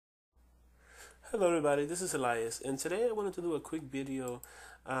Hello everybody, this is Elias, and today I wanted to do a quick video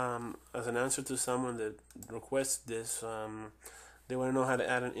as an answer to someone that requests this. They want to know how to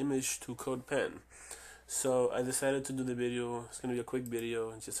add an image to CodePen. So I decided to do the video. It's going to be a quick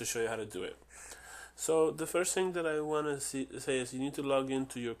video just to show you how to do it. So the first thing that I want to say is you need to log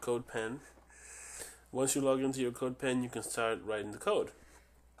into your CodePen. Once you log into your CodePen, you can start writing the code.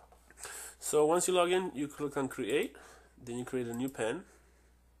 So once you log in, you click on Create, then you create a new pen.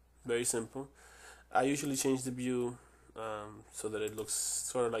 Very simple. I usually change the view so that it looks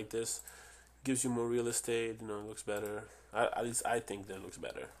sort of like this. Gives you more real estate, it looks better. At least I think that it looks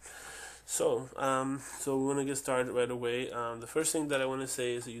better. So we're gonna get started right away. The first thing that I want to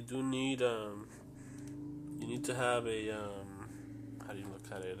say is that you do need you need to have a how do you look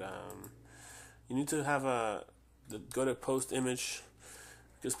at it? You need to have go to Post Image,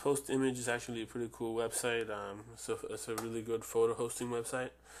 because Post Image is actually a pretty cool website. So it's a really good photo hosting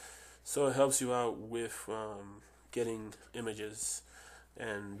website. So it helps you out with getting images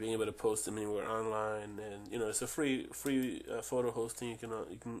and being able to post them anywhere online. And it's a free photo hosting. You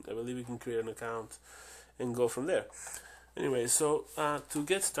can I believe you can create an account and go from there. Anyway, so to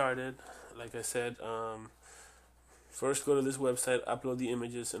get started, like I said, first go to this website, upload the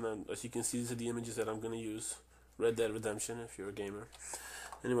images, and as you can see, these are the images that I'm going to use. Red Dead Redemption, if you're a gamer.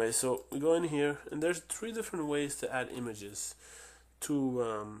 Anyway, so we go in here, and there's 3 different ways to add images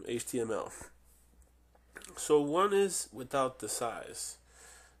to HTML. So one is without the size.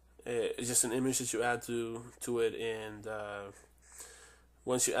 It's just an image that you add to it, and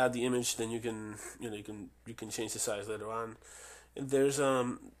once you add the image, then you can change the size later on. And there's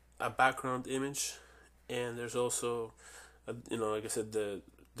a background image, and there's also like I said, the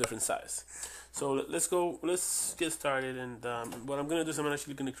different size. So let's get started. And what I'm gonna do is I'm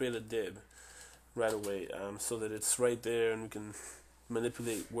actually gonna create a div right away, so that it's right there and we can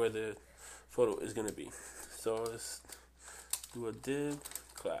manipulate where the photo is going to be. So let's do a div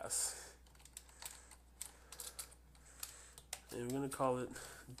class, and we're going to call it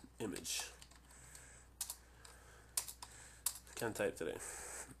image. Can't type today.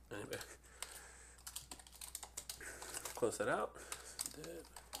 Anyway, close that out. Div.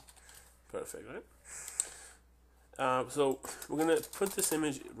 Perfect, right? So we're going to put this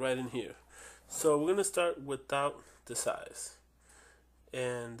image right in here. So we're going to start without the size.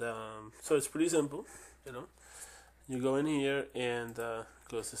 And so it's pretty simple. You go in here and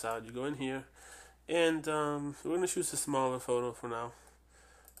close this out. You go in here, and we're going to choose a smaller photo for now.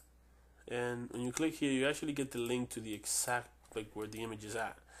 And when you click here, you actually get the link to the exact, where the image is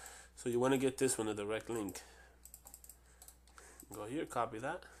at. So you want to get this one, a direct link. Go here, copy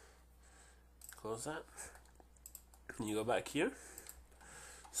that, close that, and you go back here.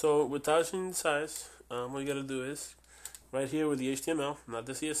 So without changing the size, what you got to do is right here with the HTML, not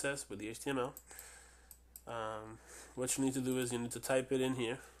the CSS, but the HTML. What you need to do is you need to type it in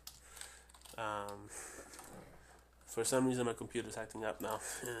here. For some reason my computer's acting up now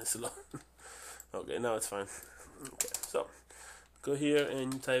and it's slow. Okay, now it's fine. Okay, so go here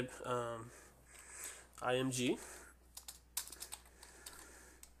and you type img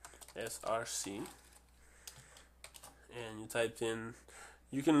src, and you typed in.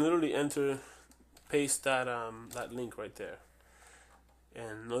 You can literally paste that that link right there,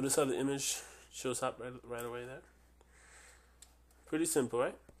 and notice how the image shows up right away there. Pretty simple,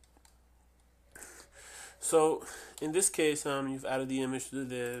 right? So in this case, you've added the image to the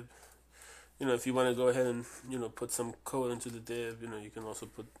div. If you want to go ahead and put some code into the div, you can also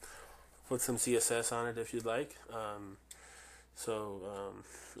put some CSS on it if you'd like.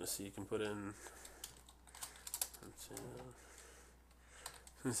 Let's see, you can put in.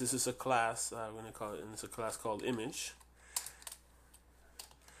 Since this is a class, we're going to call it, and it's a class called image.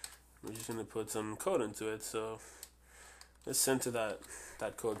 We're just going to put some code into it. So let's center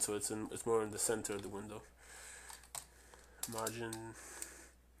that code so it's more in the center of the window. Margin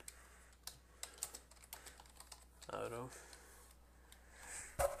auto.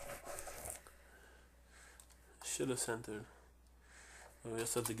 Should have centered. But we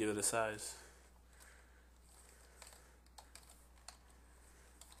just have to give it a size.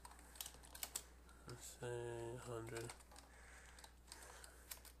 Say 100.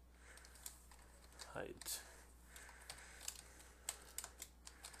 Height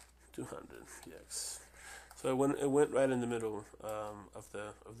 200 px. So it went right in the middle of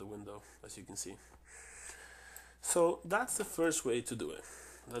the window, as you can see. So that's the first way to do it.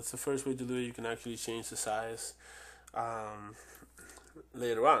 You can actually change the size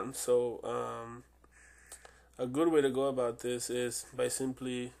later on. So a good way to go about this is by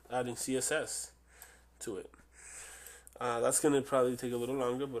simply adding CSS to it. That's going to probably take a little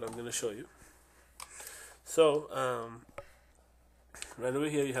longer, but I'm going to show you. So right over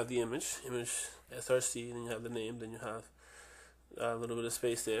here you have the image src, then you have the name, then you have a little bit of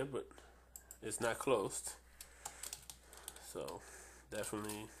space there, but it's not closed. So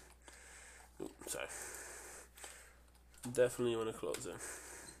definitely, definitely want to close it.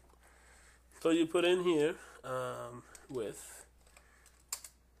 So you put in here width,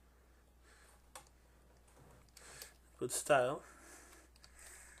 put style,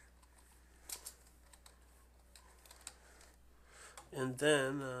 and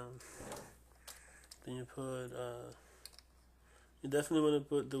then you put you definitely want to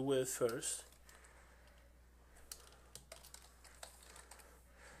put the width first.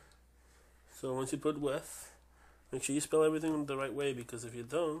 So once you put width, make sure you spell everything the right way, because if you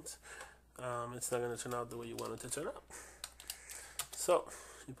don't, it's not going to turn out the way you want it to turn out. So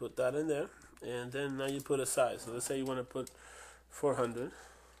you put that in there, and then now you put a size. So let's say you want to put 400.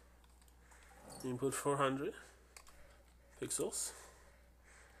 You put 400 pixels,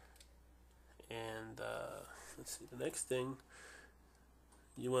 and let's see, the next thing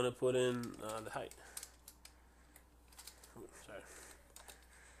you want to put in the height.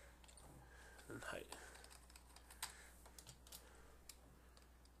 And height.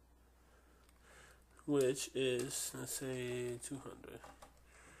 Which is, let's say, 200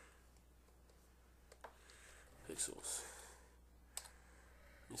 pixels.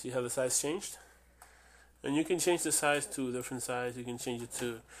 You see how the size changed? And you can change the size to a different size. You can change it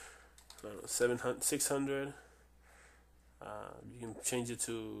to, I don't know, 700, 600. You can change it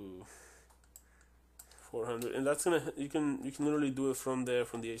to 400, and that's gonna, you can literally do it from there,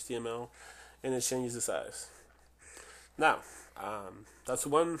 from the HTML, and it changes the size. Now, that's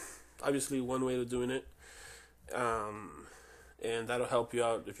obviously one way of doing it, and that'll help you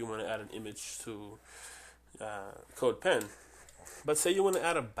out if you want to add an image to CodePen. But say you want to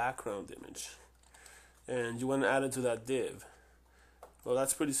add a background image, and you want to add it to that div. Well,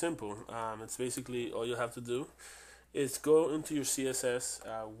 that's pretty simple. It's basically all you have to do is go into your CSS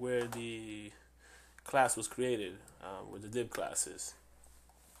where the class was created, where the div class is.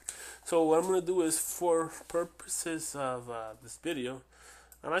 So what I'm going to do is, for purposes of this video,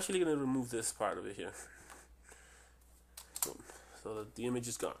 I'm actually going to remove this part over here, so that the image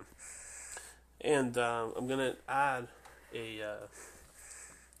is gone. And I'm going to add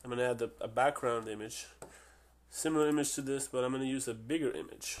a background image, similar image to this, but I'm going to use a bigger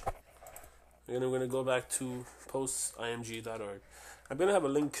image. And I'm going to go back to postimg.org. I'm going to have a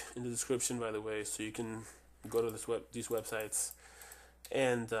link in the description, by the way, so you can go to these websites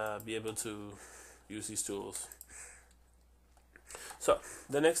and be able to use these tools. So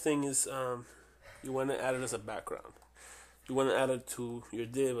the next thing is you want to add it as a background. You want to add it to your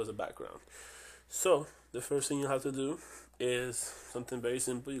div as a background. So the first thing you have to do is something very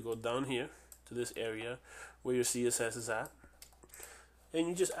simple. You go down here to this area where your CSS is at, and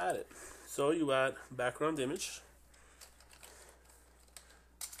you just add it. So you add background image,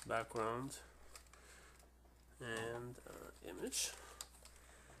 background, and image,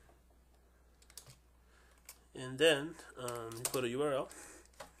 and then you put a URL,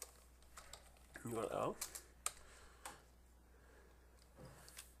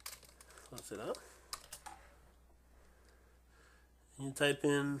 close it up, and you type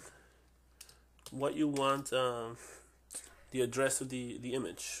in what you want, the address of the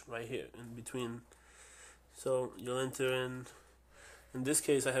image right here in between. So you'll enter in this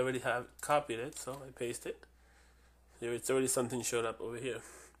case I already have copied it, so I paste it. Here it's already something showed up over here.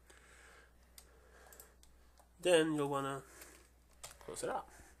 Then you'll want to close it out.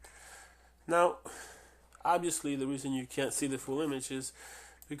 Now obviously the reason you can't see the full image is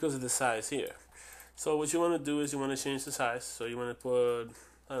because of the size here. So what you want to do is you want to change the size. So you want to put,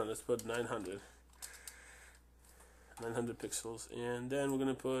 I don't know, let's put 900 pixels, and then we're going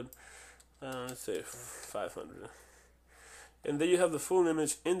to put let's say 500, and then you have the full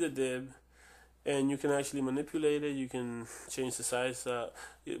image in the div, and you can actually manipulate it. You can change the size.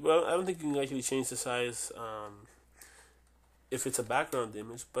 Well, I don't think you can actually change the size if it's a background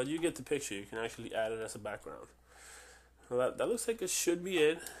image, but you get the picture. You can actually add it as a background. Well, that looks like it should be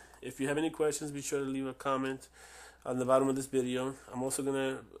it. If you have any questions, be sure to leave a comment on the bottom of this video. I'm also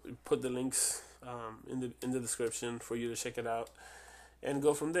gonna put the links in the description for you to check it out and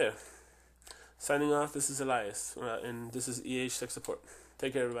go from there. Signing off, this is Elias, and this is EH Tech Support.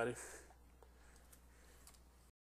 Take care, everybody.